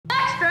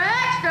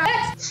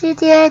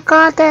CTA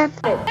content.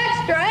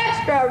 Extra,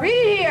 extra, read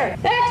it here.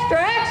 Extra,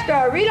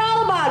 extra, read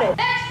all about it.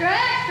 Extra,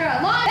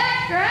 extra, long,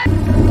 extra.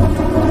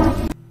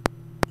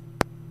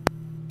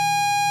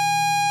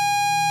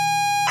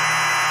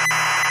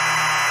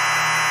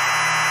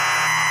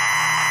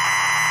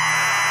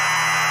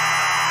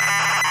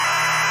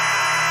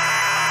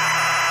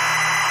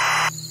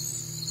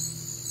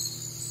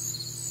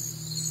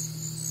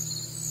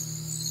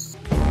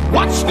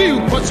 What's new,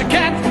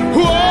 pussycat?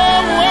 Whoa,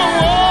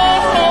 whoa,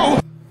 whoa!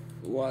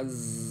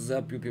 What's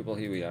up, you people?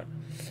 Here we are.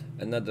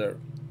 Another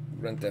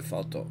Grand Theft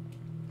Auto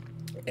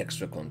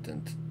extra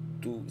content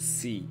to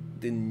see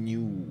the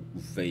new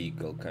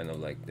vehicle, kind of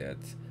like that.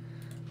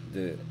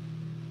 Let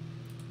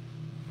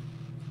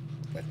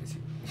me see.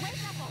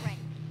 Wake up already.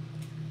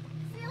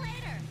 See you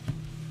later.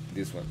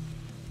 This one,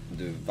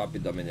 the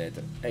Vapid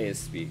Dominator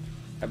ASP.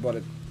 I bought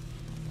it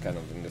kind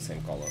of in the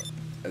same color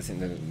as in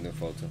the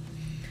photo.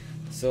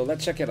 So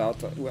let's check it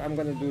out. I'm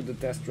gonna do the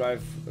test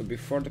drive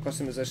before the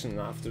customization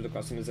and after the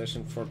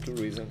customization for two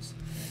reasons.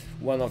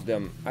 One of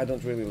them, I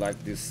don't really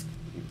like this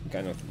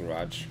kind of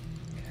garage,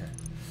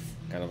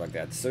 kind of like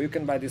that. So you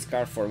can buy this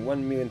car for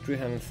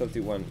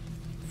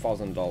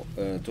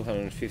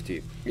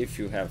 $1,331,250 if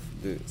you have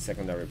the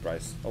secondary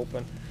price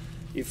open.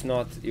 If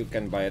not, you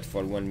can buy it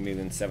for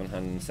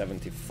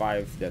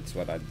 $1,775,000. That's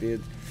what I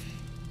did.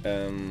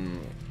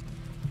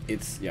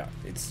 It's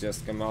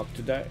just come out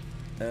today.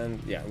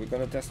 And yeah, we're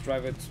gonna test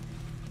drive it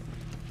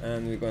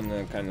and we're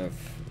gonna kind of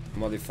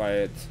modify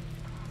it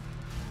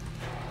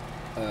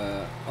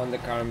on the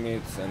car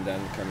meets and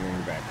then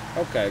coming back.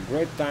 Okay,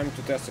 great time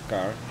to test a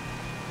car.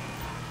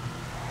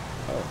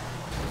 Oh,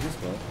 this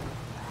one.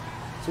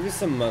 So this is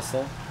some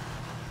muscle.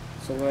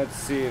 So let's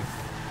see if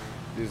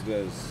this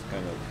does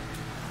kind of.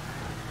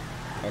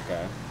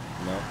 Okay,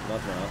 no,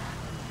 not now.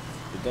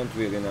 You don't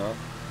really know.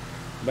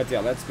 But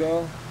yeah, let's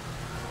go.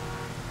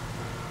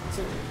 It's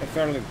a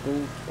fairly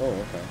cool,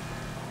 cool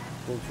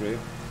trip.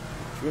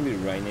 It's really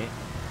rainy,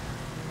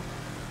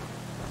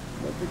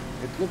 but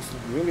it looks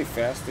really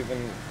fast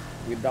even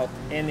without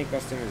any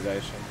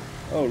customization.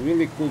 Oh,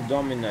 really cool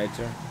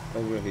Dominator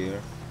over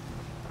here.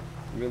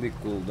 Really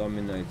cool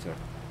Dominator.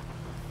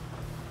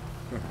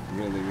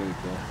 Really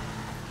cool.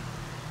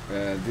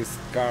 This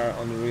car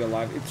on real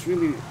life, it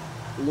really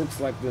looks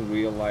like the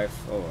real life.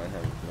 Oh, I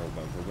have no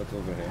bumper, but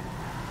over here.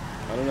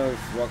 I don't know if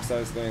Rockstar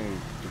is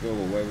going to go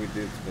away with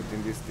it, but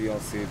in this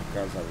DLC the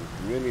cars are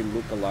really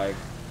look alike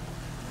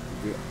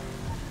the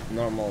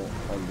normal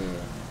on the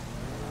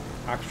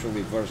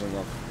actually version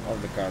of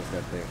the cars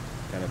that they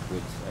kind of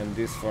put. And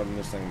this Ford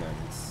Mustang, man,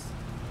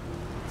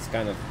 it's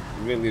kind of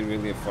really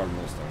a Ford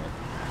Mustang, man.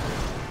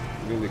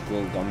 Really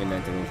cool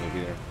Dominator over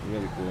here,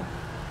 really cool.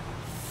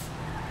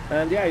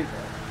 And yeah,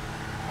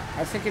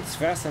 I think it's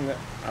fast and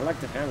I like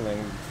the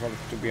handling,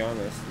 to be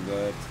honest,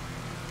 but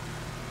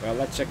well,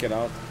 let's check it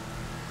out.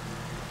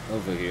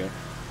 Over here,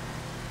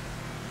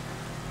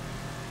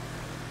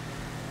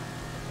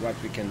 what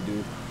we can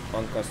do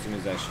on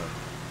customization.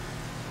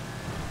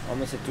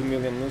 Almost a 2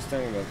 million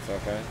Mustang, but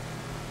okay.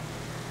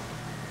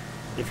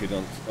 If you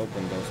don't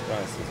open those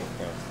prices, of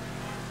course.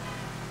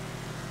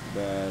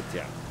 But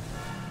yeah,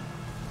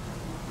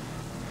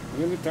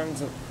 really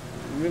turns a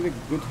really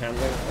good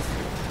handling. I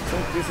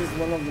think this is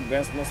one of the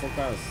best muscle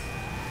cars,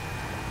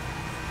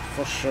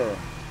 for sure.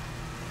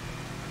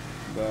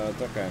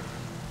 But okay.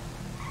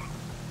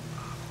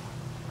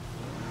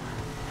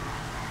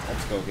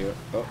 Let's go here.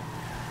 Oh,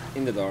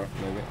 in the door,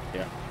 maybe.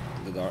 Yeah,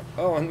 the door.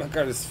 Oh, and my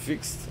car is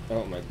fixed.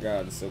 Oh my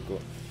god, it's so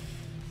cool.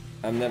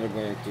 I'm never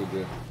going to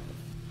the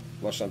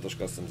Los Santos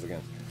Customs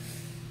again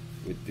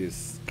with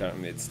this car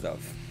made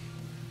stuff.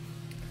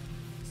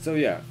 So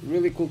yeah,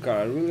 really cool car.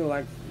 I really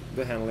like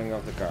the handling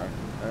of the car.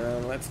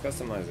 Let's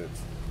customize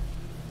it.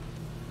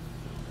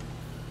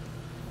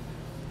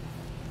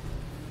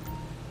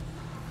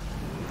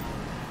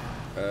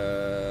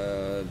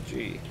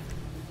 G.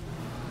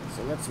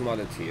 So let's mod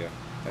it here.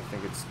 I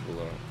think it's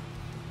cooler.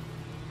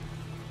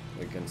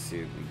 We can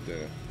see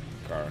the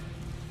car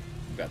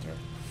better.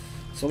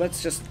 So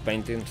let's just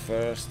paint it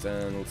first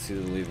and we'll see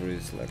the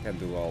liveries like I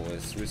do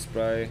always.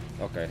 Respray.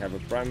 Okay, have a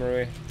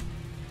primary.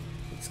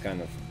 It's kind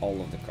of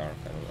all of the car,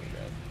 kind of like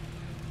that.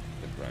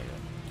 The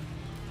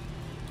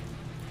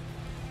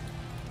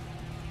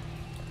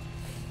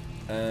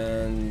primer.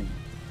 And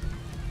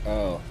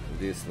oh,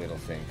 this little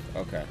thing.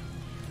 Okay.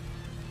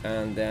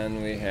 And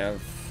then we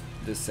have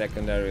the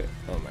secondary.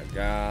 Oh my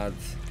god,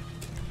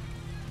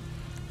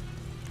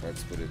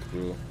 let's put it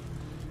through.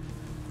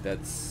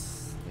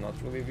 That's not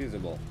really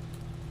visible.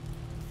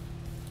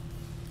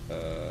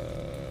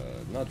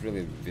 Not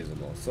really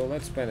visible, so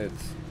let's paint it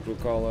through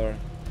color.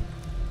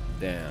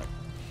 Damn.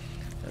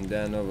 And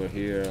then over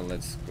here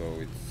let's go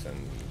with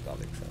some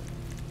metallic.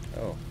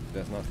 Oh,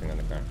 there's nothing on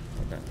the car.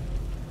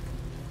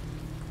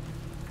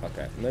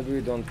 Okay, maybe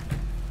we don't.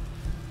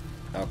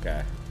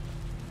 Okay,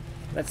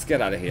 let's get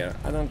out of here.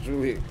 I don't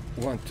really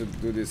want to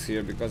do this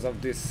here because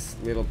of this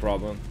little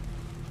problem.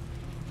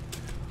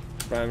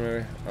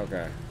 Primary,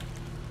 okay.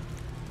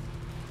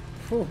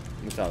 Whew,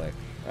 metallic.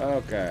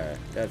 Okay,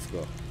 let's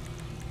go.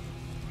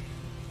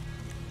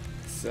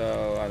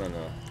 So I don't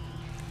know.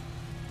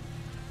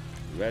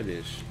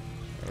 Reddish.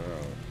 I don't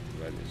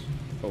know. Reddish.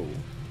 Oh,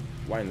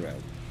 wine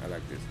red. I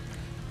like this.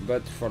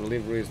 But for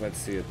liveries, let's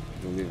see it.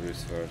 The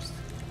liveries first.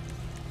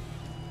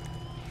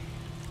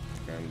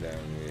 And then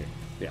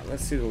yeah,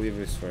 let's see the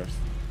liveries first.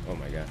 Oh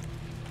my god.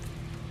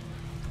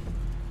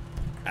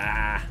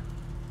 Ah.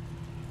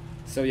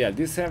 So yeah,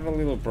 these have a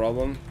little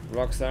problem,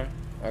 Rockstar.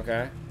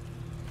 Okay.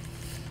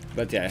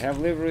 But yeah, I have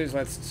liveries.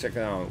 Let's check it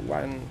out.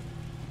 One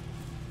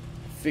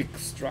thick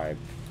stripe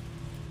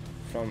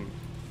from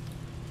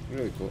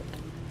really cool.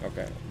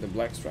 Okay, the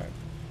black stripe.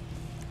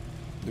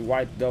 The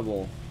white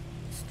double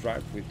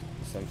stripe with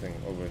something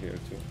over here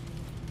too.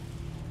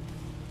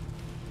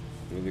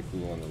 Really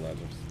cool on the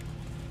letters.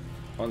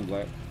 On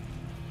black.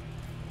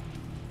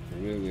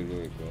 Really,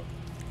 really cool.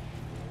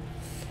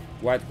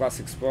 White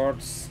classic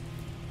sports.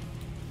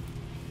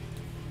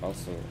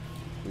 Also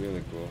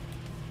really cool.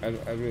 I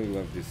really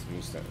love this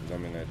Mustang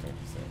Dominator.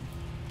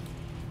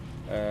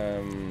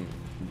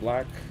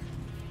 Black.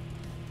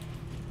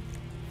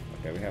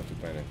 Okay, we have to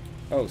paint it.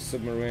 Oh,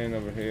 submarine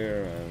over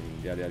here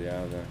and yada yada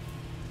yada.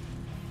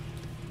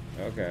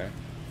 Okay,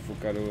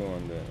 Fukaru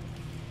on the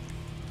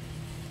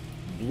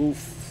blue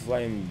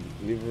flame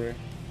livery.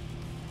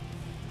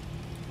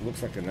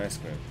 Looks like an ice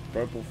cream.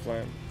 Purple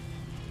flame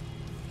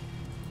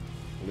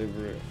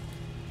livery.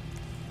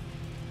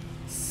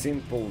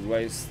 Simple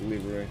race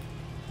livery.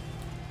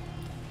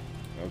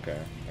 Okay,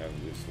 have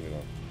this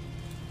little.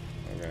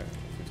 Okay,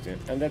 15,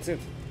 and that's it.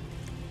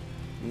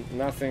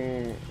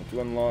 Nothing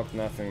to unlock.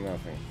 Nothing.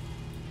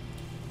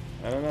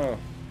 I don't know.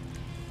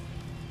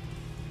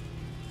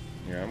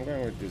 Yeah, I'm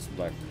going with this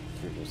black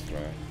triple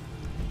stripe.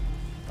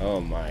 Oh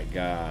my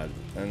god!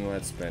 And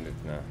let's paint it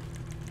now.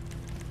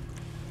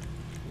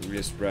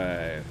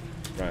 Respray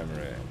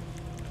primary.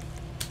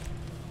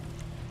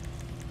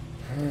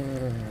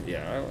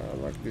 Yeah, I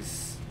like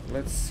this.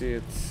 Let's see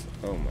it.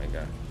 Oh my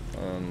god.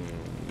 On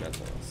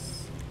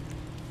metals.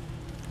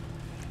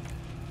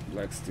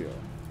 Black steel.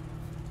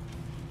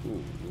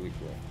 Ooh, really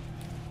cool.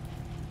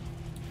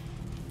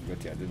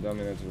 But yeah, the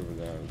Dominator over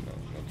there, no,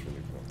 not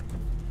really cool.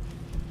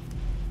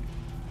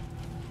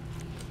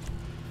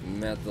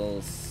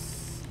 Metals.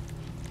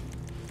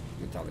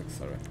 Metallic,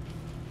 sorry.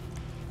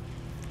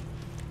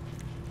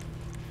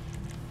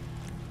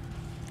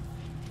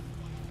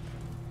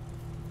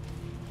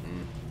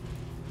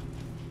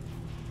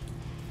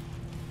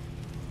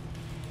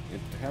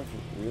 It have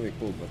really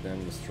cool, but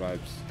then the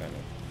stripes kind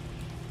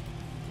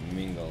of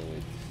mingle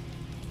with.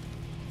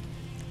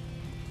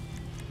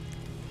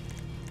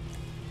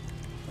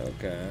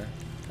 Okay,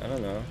 I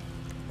don't know.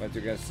 What do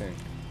you guys think?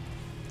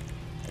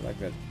 I like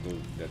that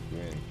blue, that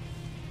green.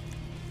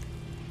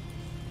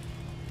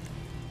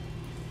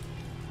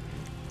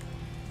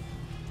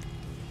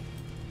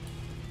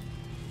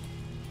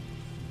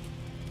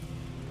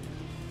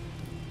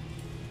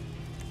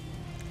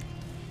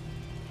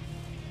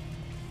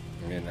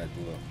 Midnight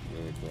blue,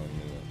 really cool on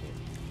midnight blue.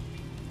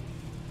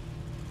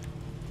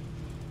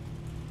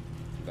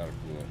 Dark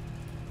blue,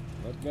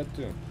 not bad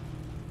too.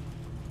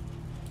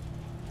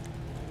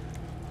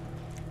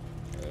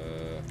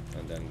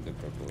 And then the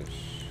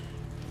purplish.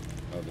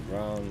 Oh, the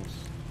browns,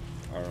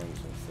 orange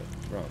and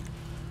stuff. Brown.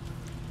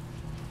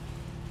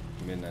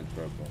 Midnight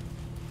purple.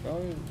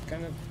 Well,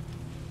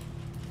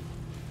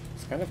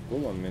 it's kind of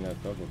cool on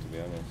midnight purple, to be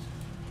honest.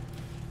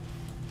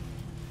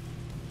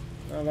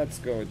 Now let's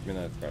go with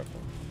midnight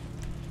purple.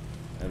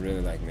 I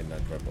really like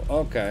midnight purple.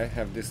 Okay,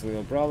 have this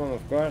little problem,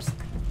 of course.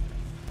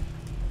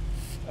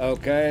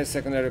 Okay,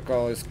 secondary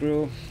color is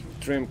screw.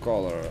 Trim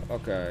color.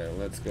 Okay,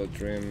 let's go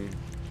trim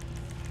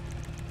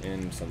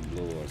in some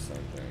blue or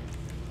something.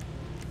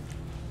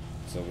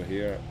 It's over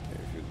here,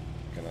 if you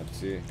cannot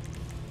see.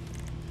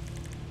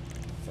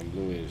 Some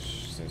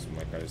bluish, since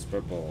my car is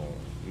purple.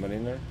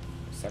 Mariner?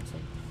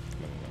 Saxon?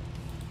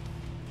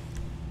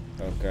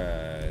 Mariner.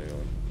 Okay,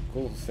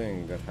 cool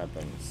thing that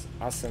happens.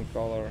 Accent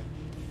color.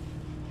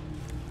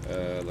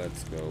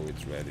 Let's go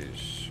with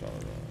reddish or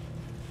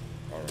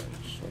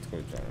orange. Let's go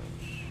with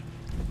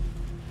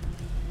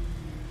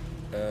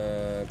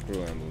orange.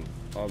 Crew emblem.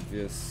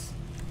 Obvious.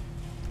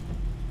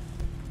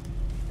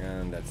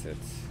 And that's it.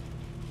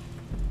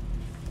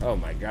 Oh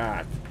my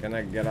god, can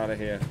I get out of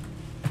here?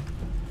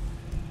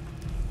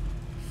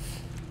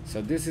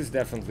 So this is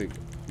definitely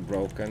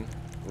broken,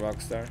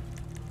 Rockstar.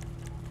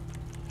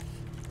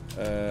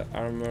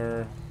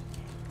 Armor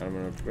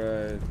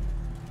upgrade.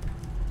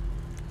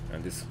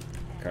 And this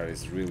car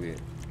is really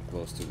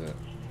close to the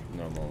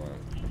normal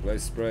one.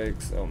 Place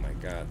brakes, oh my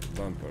god,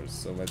 bumpers.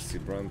 So let's see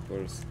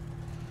bumpers.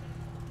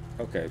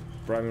 Okay,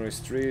 primary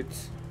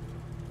street.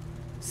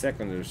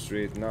 Secondary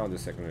street, now the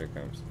secondary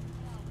comes.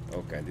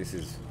 Okay, this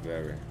is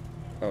very...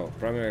 Oh,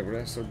 primary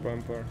aggressor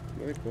bumper,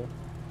 very cool.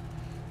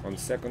 On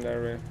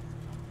secondary,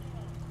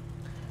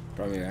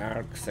 primary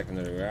arc,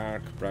 secondary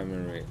arc,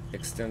 primary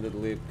extended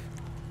lip,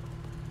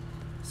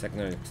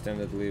 secondary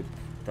extended lip,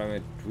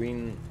 primary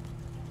twin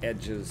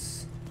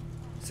edges,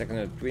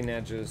 secondary twin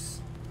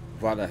edges.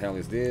 What the hell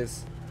is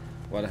this?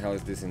 What the hell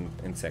is this in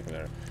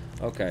secondary?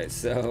 Okay,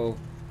 so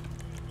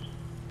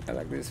I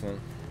like this one.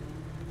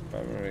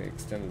 Primary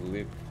extended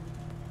lip.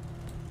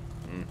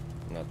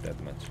 Not that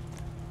much.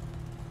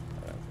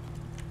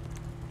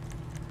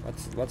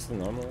 What's the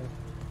normal one?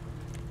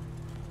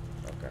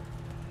 Okay.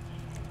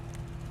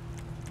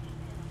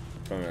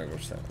 Primary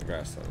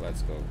grass.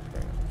 Let's go.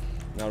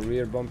 Now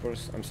rear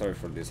bumpers. I'm sorry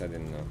for this. I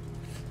didn't know.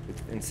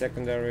 It's in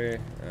secondary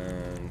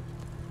and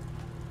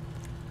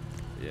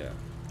yeah.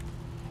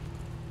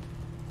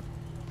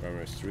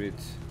 Primary street.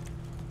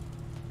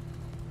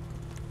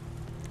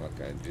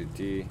 Okay,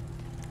 GT.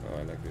 Oh,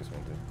 I like this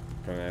one too.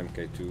 Primary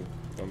MK2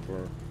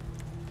 bumper.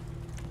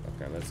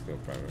 Okay, let's go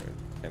primary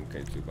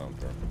MK2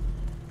 bumper.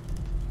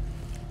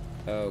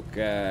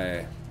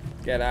 Okay,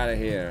 get out of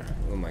here.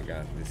 Oh my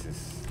god, this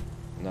is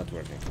not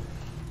working.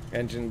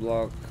 Engine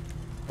block,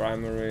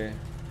 primary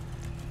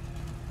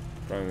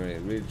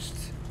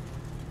reached,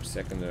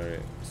 secondary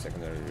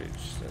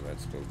reached. So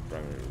let's go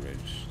primary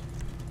reached.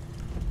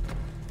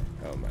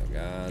 Oh my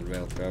god,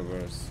 rail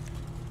covers.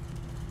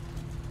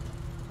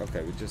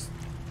 Okay, we just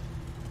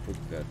put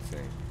that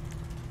thing.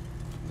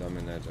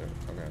 Dominator,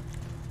 okay.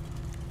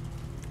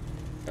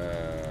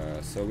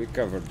 So we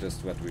covered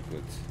just what we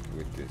put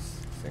with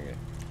this thingy.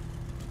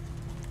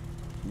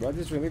 But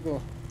it's really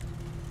cool.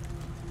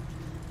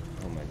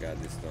 Oh my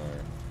god, this door.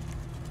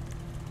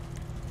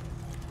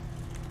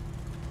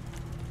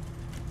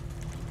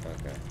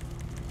 Okay.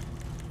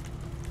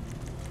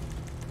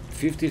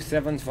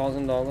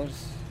 $57,000.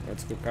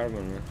 Let's go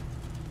carbon, man.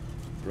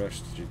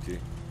 Brushed GT.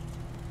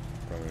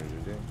 Primary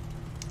GT.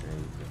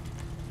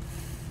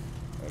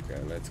 Okay,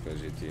 let's go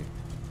GT.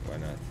 Why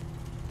not?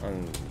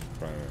 On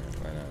primary,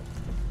 why not?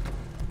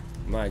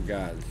 My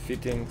god,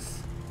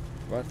 fittings.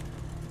 What?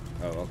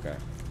 Oh, okay.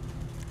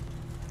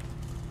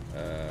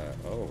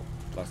 Oh,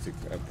 plastic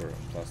upper,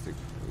 plastic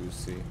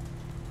UC.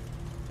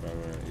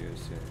 Primary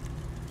UC.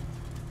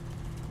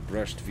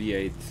 Brushed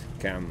V8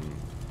 cam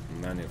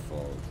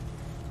manifold.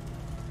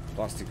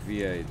 Plastic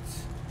V8.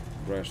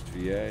 Brushed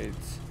V8.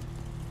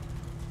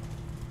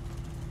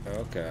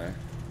 Okay.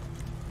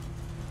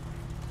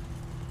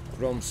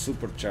 Chrome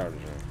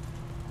supercharger.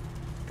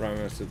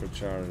 Primary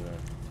supercharger.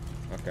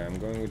 Okay, I'm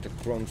going with the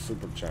chrome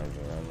supercharger.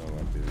 I don't know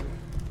what this is.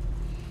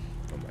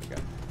 Oh my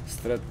god.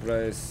 Strut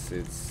brace,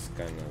 it's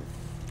kind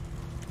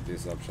of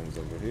these options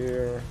over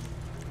here.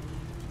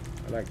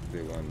 I like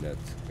the one that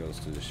goes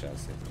to the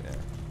chassis.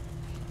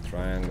 Yeah.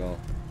 Triangle.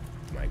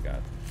 My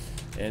god.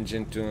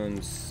 Engine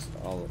tunes,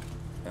 all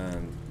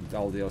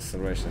the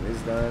acceleration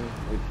is done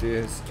with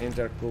these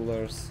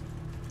intercoolers.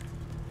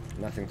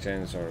 Nothing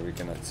changed, or we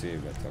cannot see,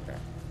 but okay.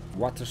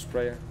 Water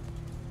sprayer.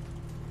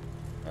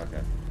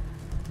 Okay,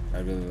 I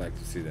really like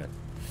to see that.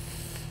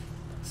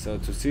 So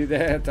to see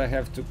that, I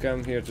have to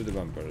come here to the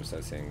bumpers,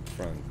 I think,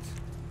 front.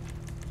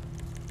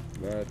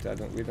 But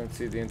we don't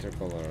see the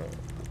intercooler,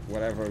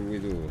 whatever we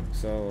do.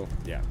 So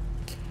yeah.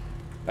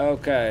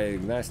 Okay,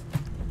 nice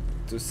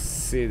to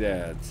see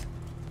that.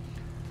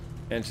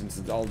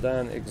 Engines all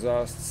done,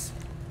 exhausts.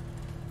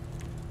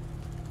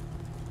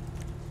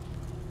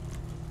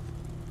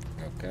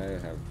 Okay, I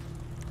have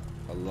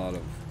a lot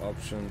of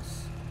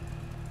options.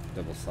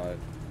 Double side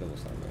maybe.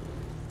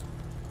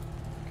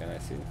 Can I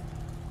see?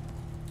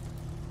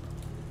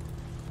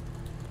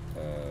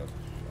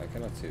 I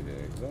cannot see the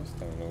exhaust, I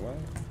don't know why.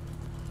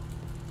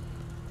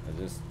 I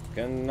just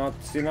cannot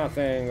see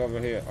nothing over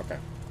here. Okay.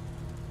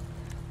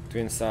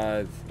 Twin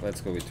side,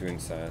 let's go with twin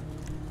side.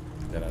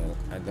 That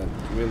I don't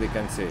really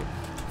can see.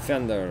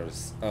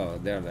 Fenders, oh,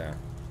 there.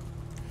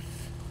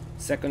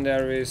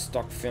 Secondary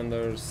stock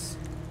fenders.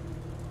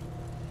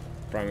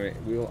 Primary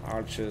wheel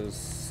arches,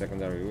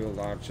 secondary wheel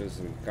arches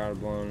with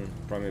carbon,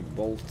 primary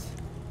bolt,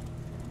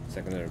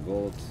 secondary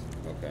bolt.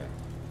 Okay.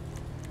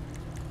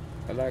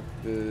 I like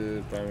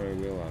the primary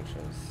wheel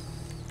arches.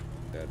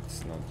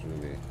 That's not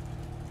really.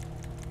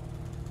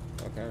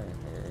 Okay,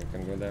 we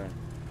can go there.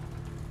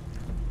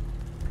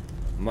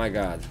 My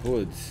god,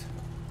 hood.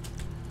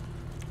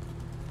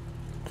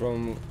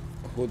 Chrome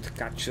hood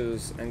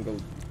catches,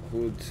 angled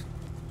hood,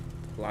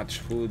 latch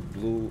hood,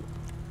 blue,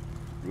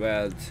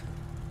 red,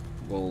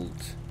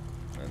 gold,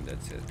 and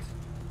that's it.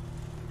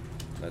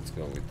 Let's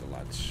go with the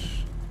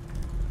latch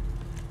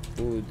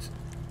hood.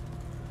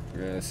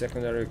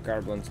 Secondary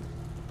carbon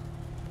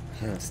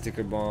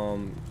sticker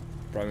bomb,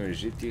 primary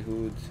GT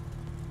hood,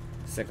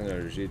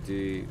 secondary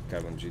GT,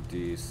 carbon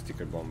GT,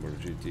 sticker bomber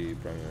GT,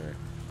 primary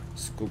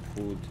scoop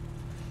hood,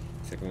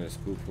 secondary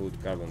scoop hood,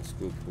 carbon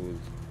scoop hood,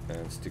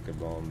 and sticker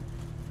bomb,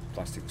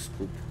 plastic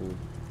scoop hood,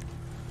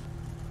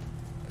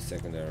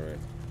 secondary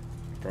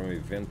primary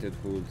vented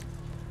hood,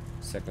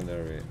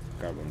 secondary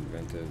carbon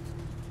vented.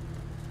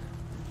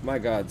 My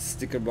god,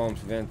 sticker bombs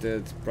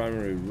vented,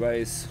 primary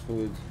race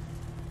hood.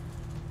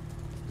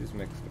 This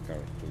makes the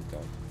car too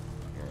tall.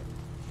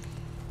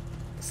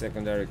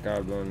 Secondary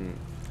carbon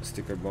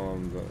sticker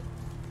bomb,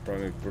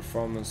 primary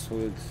performance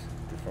hood.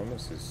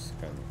 Performance is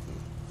kind of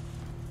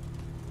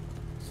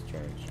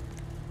strange.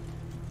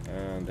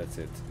 And that's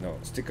it. No,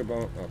 sticker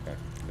bomb. Okay,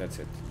 that's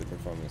it. The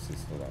performance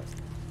is the last.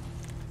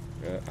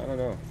 I don't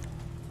know.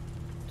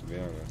 To be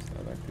honest,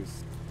 I like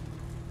this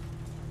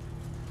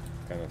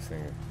kind of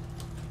thing.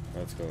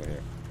 Let's go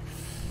here.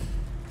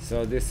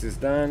 So this is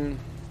done.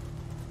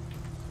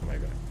 Oh my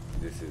god,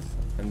 this is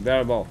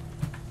unbearable.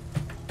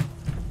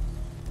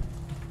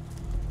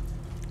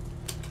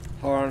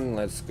 Horn,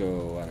 let's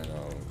go, I don't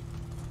know,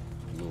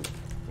 loop,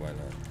 why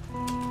not?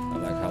 I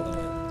like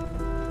Halloween.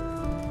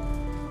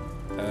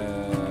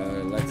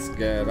 Let's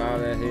get out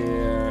of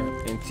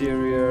here.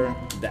 Interior,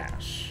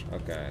 dash,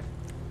 okay.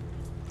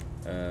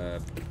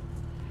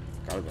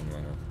 Carbon,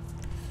 why not?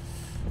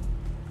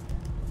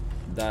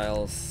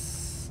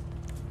 Dials,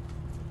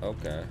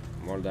 okay,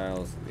 more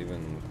dials,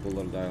 even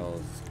cooler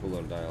dials,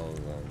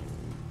 and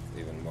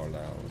even more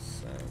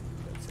dials, and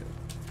that's it.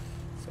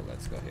 So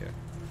let's go here.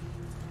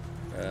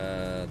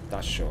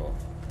 Tasho,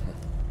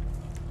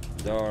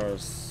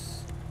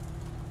 doors,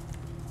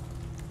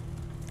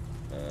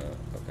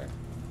 okay,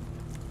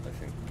 I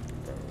think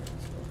probably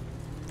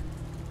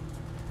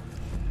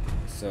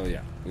so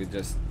yeah, we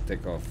just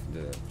take off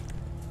the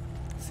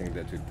thing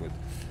that we put.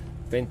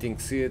 Painting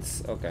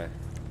seats, okay,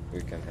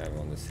 we can have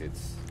on the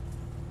seats.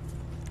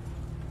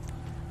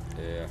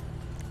 Yeah,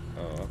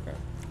 oh okay,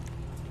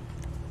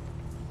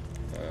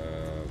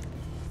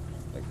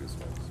 like this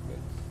one,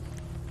 but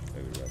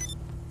maybe red.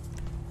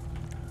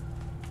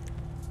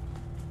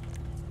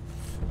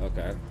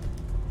 Okay,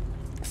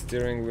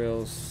 steering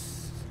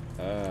wheels,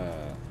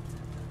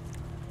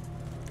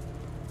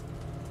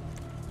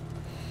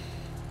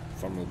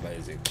 formal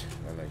basic,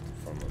 I like the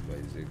formal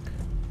basic.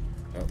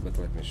 Oh, but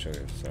let me show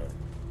you, sorry.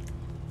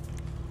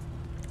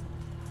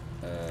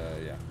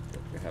 Yeah,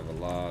 we have a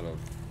lot of,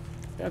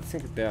 I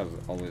think they are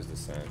always the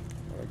same.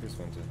 I like this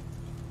one too.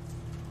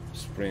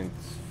 Sprint,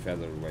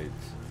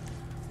 featherweight.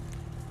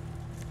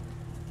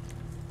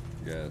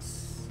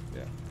 Yes,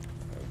 yeah,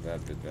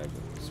 Vapid,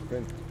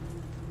 sprint.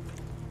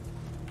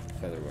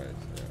 Featherweight,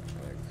 yeah, I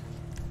like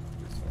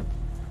this one.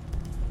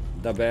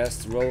 The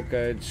best roll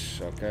cage,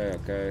 okay.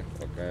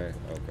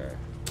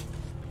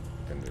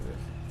 Can do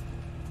this.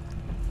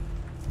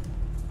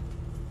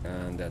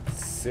 And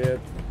that's it.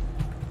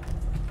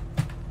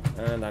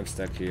 And I'm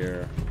stuck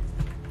here.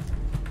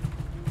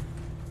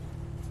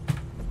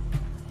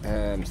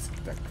 I'm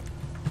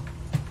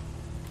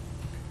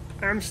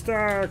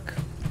stuck.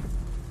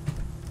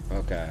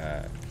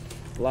 Okay.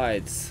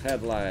 Lights,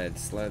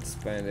 headlights, let's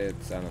paint it,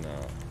 I don't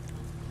know.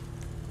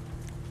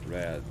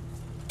 Red.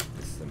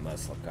 This is a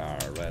muscle car,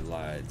 red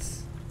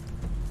lights.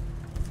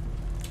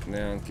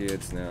 Neon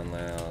kids, neon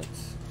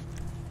layouts.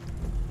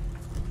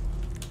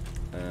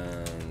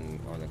 And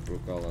on a crew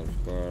color,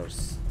 of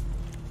course.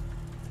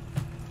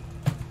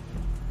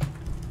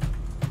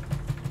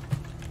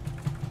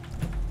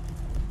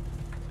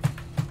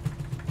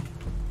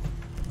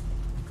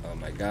 Oh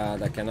my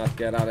god, I cannot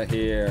get out of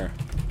here.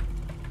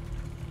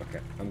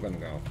 Okay, I'm gonna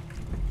go.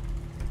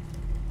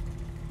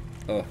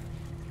 Oh,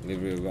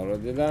 livery we've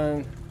already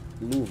done.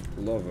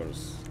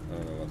 Lovers. I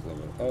don't know what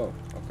lover. Oh,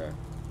 okay.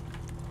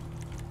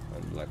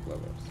 And black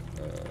lovers.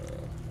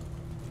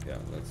 Yeah,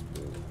 let's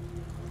do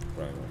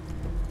primer.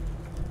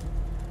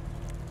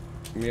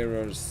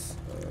 Mirrors.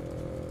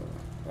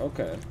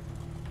 Okay,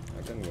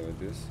 I can go with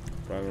this.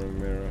 Primary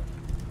mirror.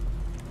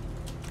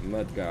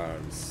 Mud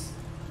guards.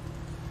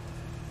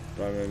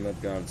 Primary mud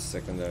guards,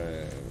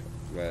 secondary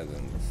red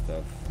and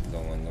stuff.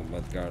 Don't want no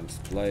mud guards.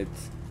 Plate.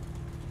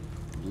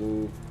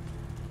 Blue.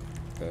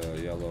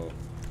 Yellow.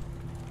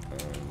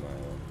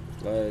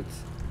 Plate.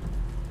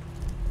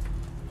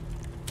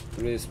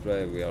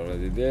 Respray we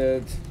already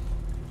did.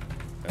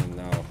 And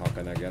now how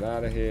can I get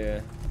out of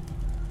here?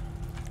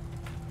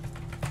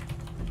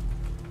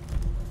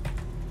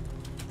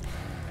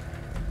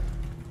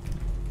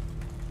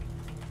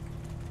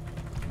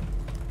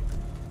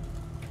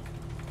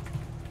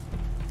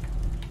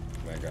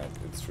 My god,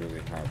 it's really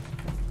hard.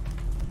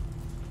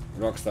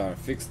 Rockstar,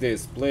 fix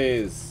this,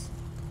 please.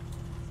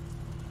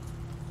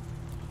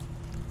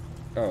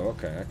 Oh,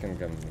 okay, I can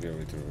come here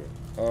with the roof.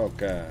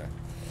 Okay.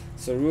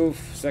 So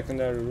roof,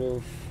 secondary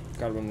roof,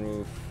 carbon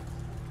roof.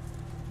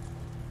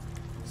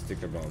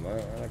 Sticker bomb, I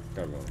like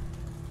carbon.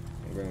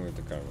 I'm going with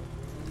the carbon.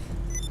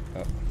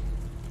 Oh.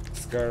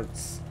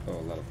 Skirts, oh,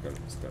 a lot of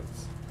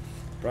skirts.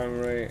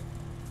 Primary,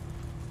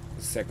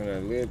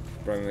 secondary lip,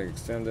 primary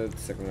extended,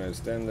 secondary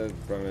extended,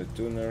 primary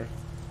tuner,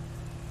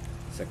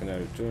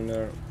 secondary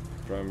tuner,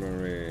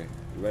 primary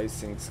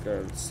racing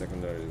skirts,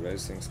 secondary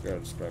racing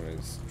skirts,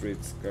 primary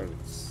street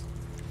skirts,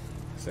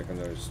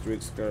 secondary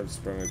street skirts,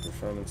 primary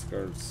performance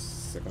skirts,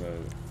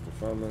 secondary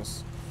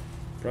performance,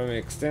 primary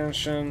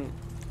extension,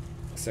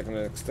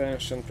 secondary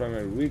extension,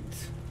 primary rigged,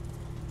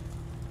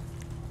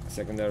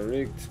 secondary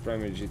rigged,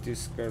 primary GT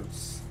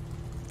skirts,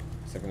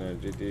 secondary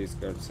GT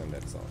skirts, and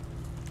that's all.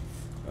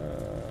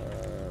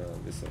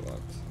 This is a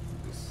lot.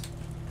 This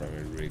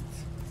primary rigged.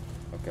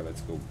 Okay,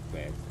 let's go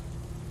back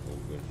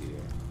over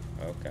here.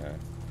 Okay,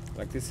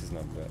 like this is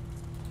not bad.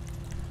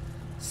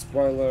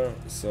 Spoiler,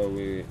 so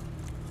we,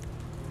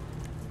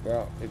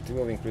 well, it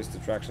will increase the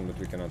traction, but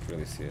we cannot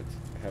really see it.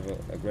 Have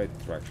a great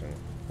traction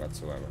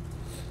whatsoever.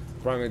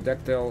 Primary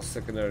ductile,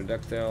 secondary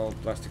ductile,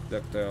 plastic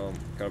ductile,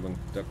 carbon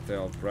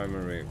ductile,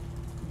 primary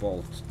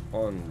bolt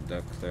on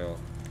ductile,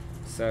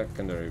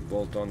 secondary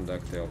bolt-on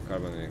ducktail,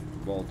 carbon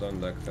bolt-on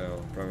ducktail,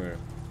 primary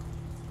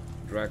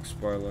drag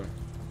spoiler,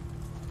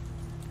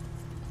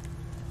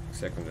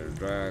 secondary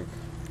drag,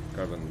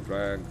 carbon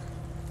drag,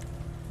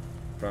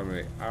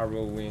 primary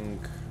arrow wing,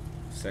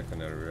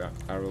 secondary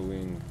arrow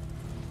wing,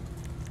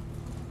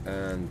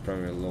 and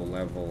primary low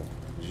level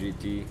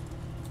GT,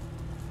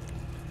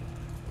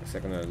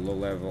 secondary low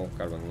level,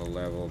 carbon low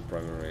level,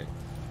 primary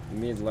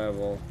mid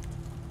level,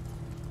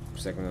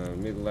 secondary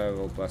mid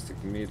level,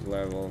 plastic mid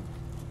level,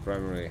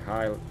 primary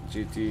high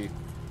GT,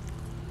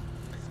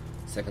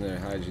 secondary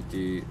high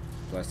GT,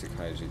 plastic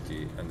high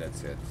GT, and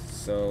that's it.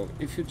 So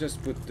if you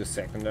just put the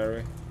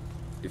secondary,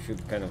 if you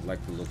kind of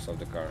like the looks of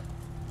the car,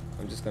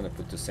 I'm just gonna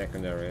put the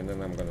secondary and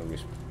then I'm gonna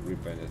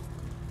repaint it,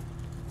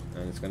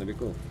 and it's gonna be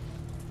cool,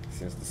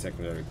 since the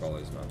secondary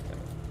color is not kind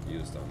of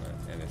used on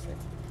anything.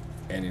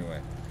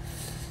 Anyway,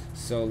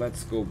 so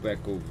let's go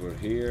back over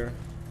here.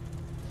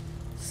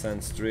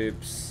 Sun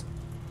strips,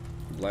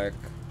 black,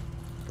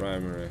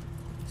 primary,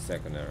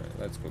 secondary.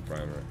 Let's go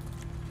primary.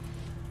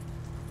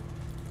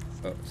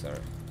 Oh, sorry.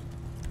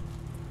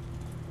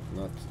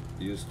 Not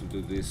used to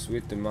do this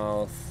with the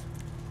mouth.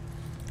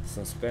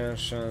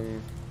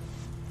 Suspension.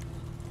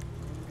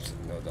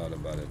 No doubt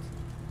about it.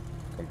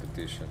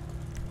 Competition.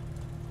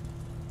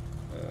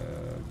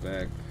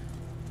 Back.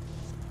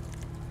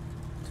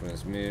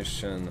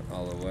 Transmission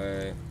all the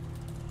way.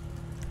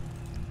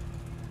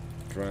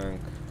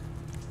 Trunk.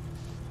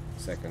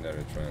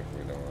 Secondary trunk,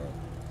 we don't want.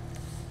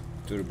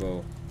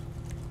 Turbo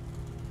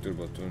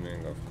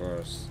tuning, of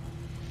course.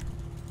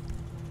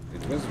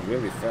 It was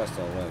really fast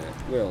already.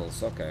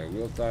 Wheels, okay,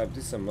 wheel type,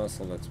 this is a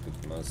muscle, let's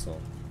put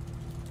muscle.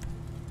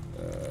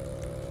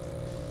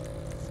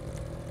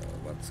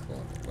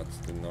 What's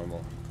the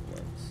normal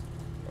ones?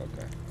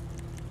 Okay.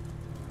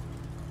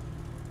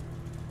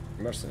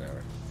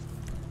 Mercenary.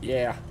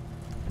 Yeah!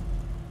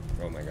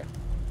 Oh my god.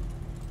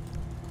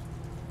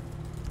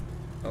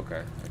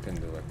 Okay, I can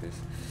do like this.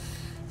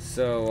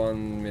 So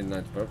on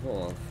midnight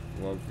purple,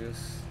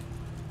 obvious.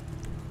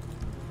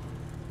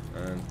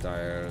 And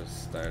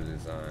tires, tire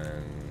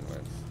design,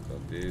 let's do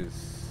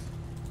this.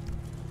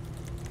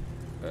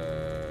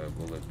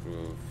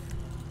 Bulletproof.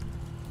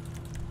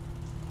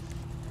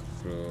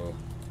 Pro.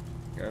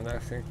 And I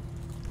think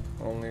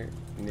only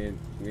need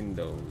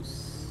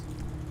windows.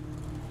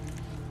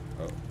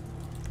 Oh.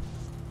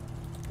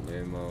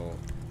 Limo.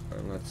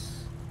 And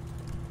let's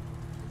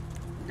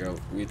go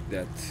with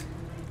that.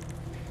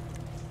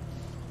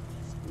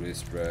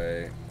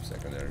 Respray,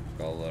 secondary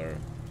color,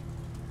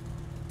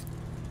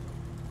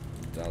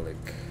 metallic,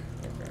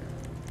 okay.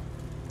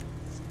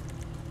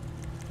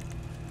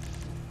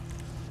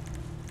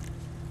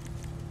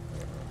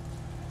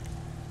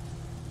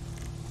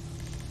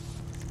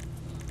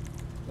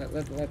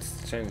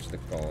 Let's change the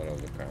color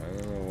of the car. I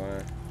don't know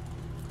why,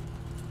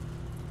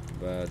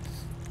 but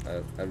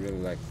I really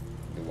like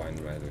the wine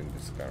red in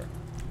this car.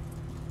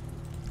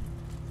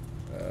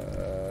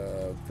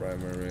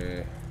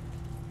 Primary.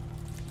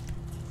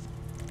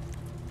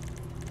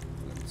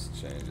 Let's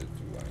change it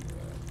to wine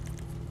red.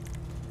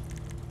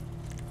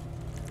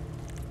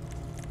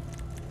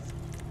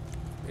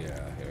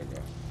 Yeah, here we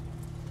go.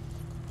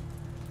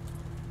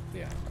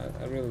 Yeah,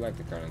 I really like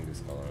the car in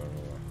this color. I don't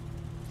know why.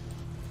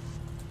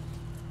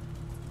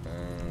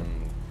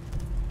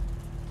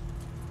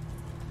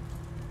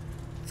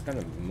 It's kind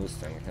of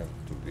Mustang, have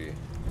to be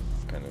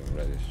kind of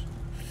reddish.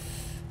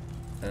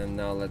 And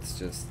now let's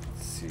just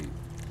see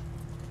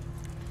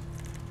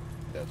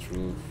that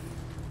roof.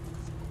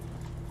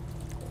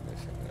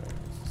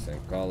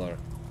 Same color.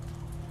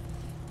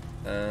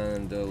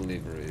 And the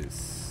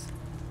liveries.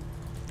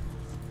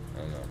 I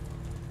don't know.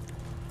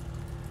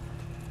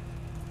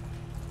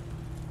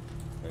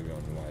 Maybe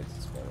on white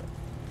is better.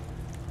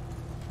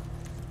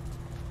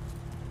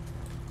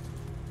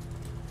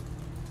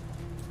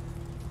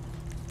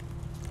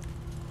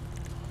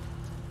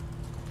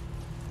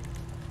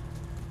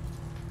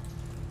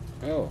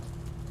 Oh,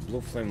 blue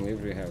flame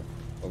livery have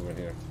over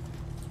here.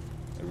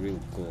 A real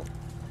cool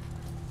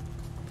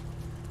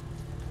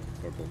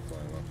purple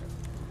flame,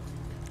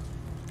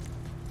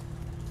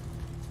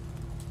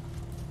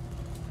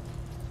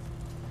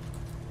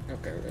 okay.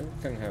 Okay,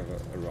 we can have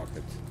a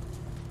rocket.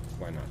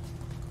 Why not?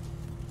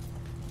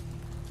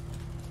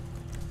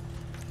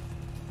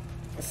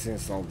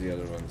 Since all the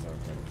other ones are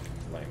kind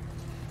of lame.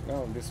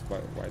 Well, this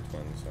white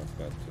one is not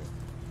bad too.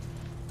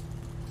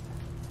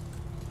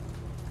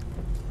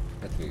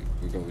 But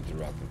we go with the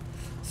rocket.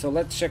 So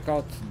let's check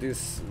out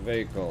this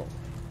vehicle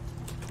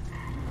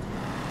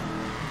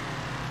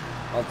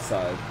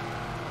outside.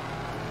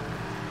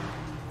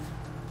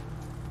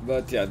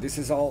 But yeah, this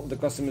is all the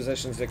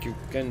customizations that you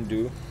can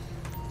do.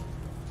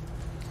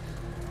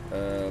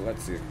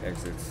 Let's see,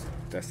 exits,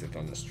 test it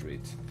on the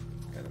street,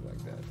 kind of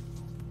like that.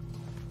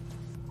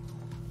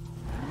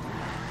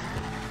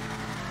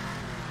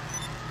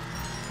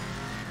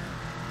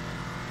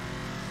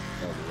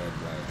 Oh, the red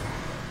light.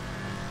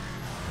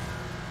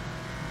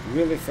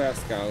 Really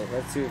fast car.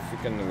 Let's see if we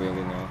can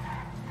wheelie now.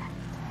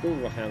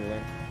 Cool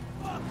handling.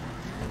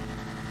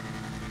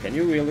 Can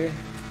you wheelie?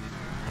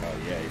 Oh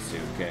yes,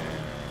 you can.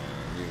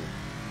 You.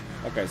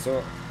 Okay,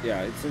 so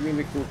yeah, it's a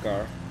really cool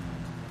car.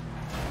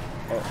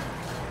 Oh.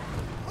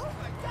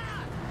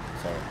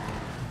 Sorry.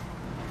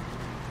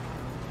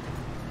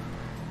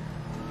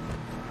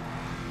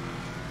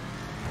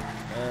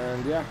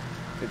 And yeah,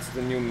 it's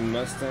the new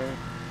Mustang,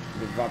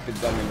 the Vapid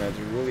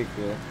Dominator, really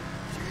cool.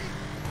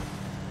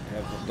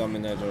 Have a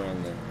Dominator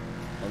on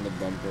the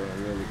bumper,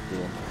 really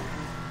cool.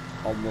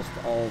 Almost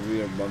all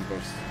rear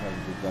bumpers have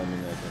the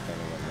Dominator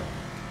kind of like that.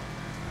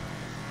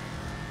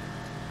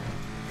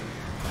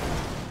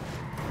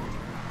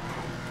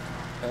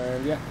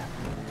 And yeah,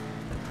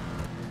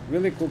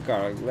 really cool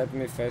car, let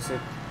me face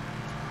it.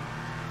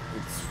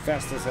 It's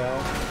fast as hell.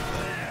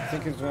 I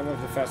think it's one of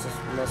the fastest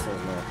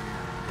muscles now.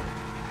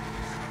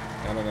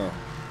 I don't know.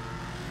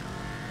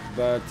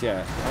 But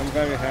yeah, I'm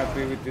very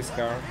happy with this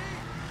car.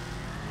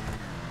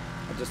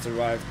 I just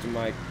arrived to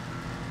my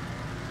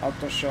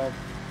auto shop.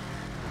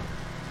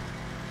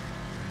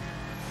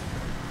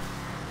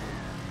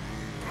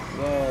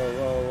 Whoa,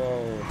 whoa,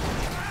 whoa.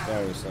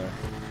 Sorry, sir.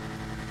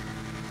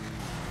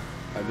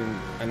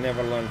 I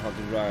never learned how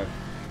to drive,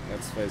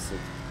 let's face it.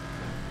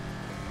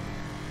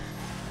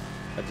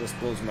 I just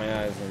close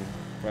my eyes and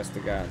press the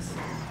gas.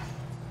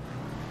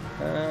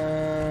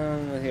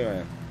 And here I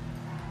am.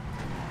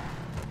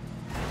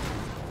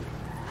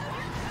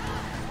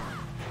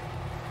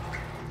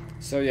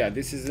 So yeah,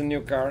 this is a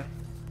new car.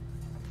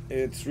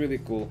 It's really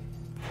cool.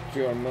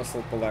 Pure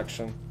muscle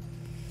collection.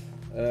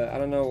 I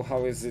don't know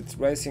how is it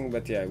racing,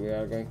 but yeah, we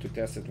are going to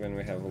test it when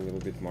we have a little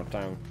bit more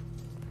time.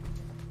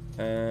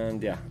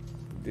 And yeah,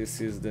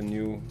 this is the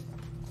new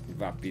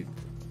Vapid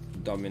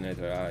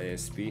Dominator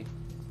ASP.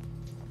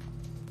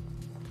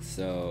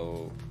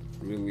 So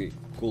really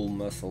cool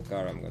muscle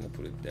car. I'm gonna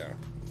put it there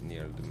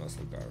near the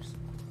muscle cars.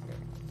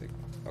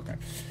 Okay,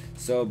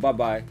 so bye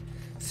bye,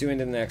 see you in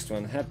the next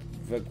one. Have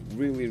a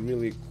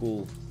really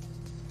cool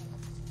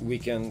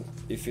weekend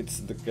if it's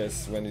the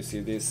case when you see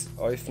this,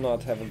 or if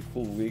not, have a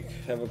cool week,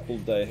 have a cool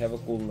day, have a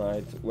cool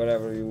night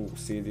wherever you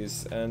see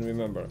this. And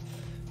remember,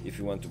 if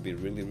you want to be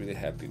really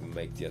happy,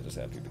 make the others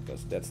happy,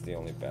 because that's the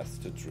only path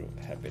to true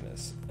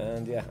happiness.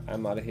 And yeah,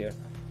 I'm out of here.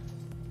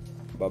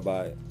 Bye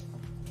bye.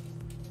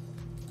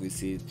 We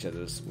see each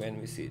other's when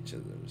we see each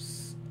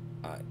other's.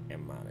 I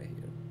am out of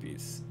here.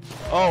 Peace.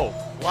 Oh,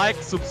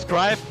 like,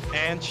 subscribe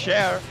and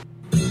share.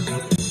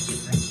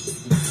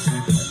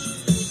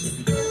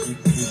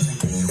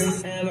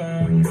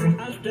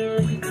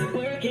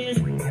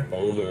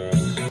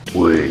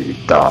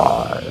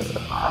 WeDieHard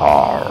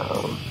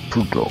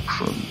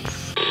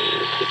Productions.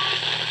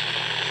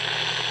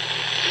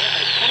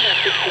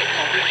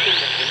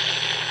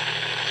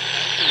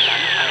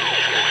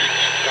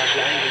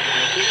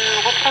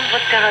 Reprendre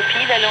votre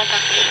thérapie, d'aller en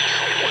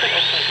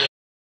partie.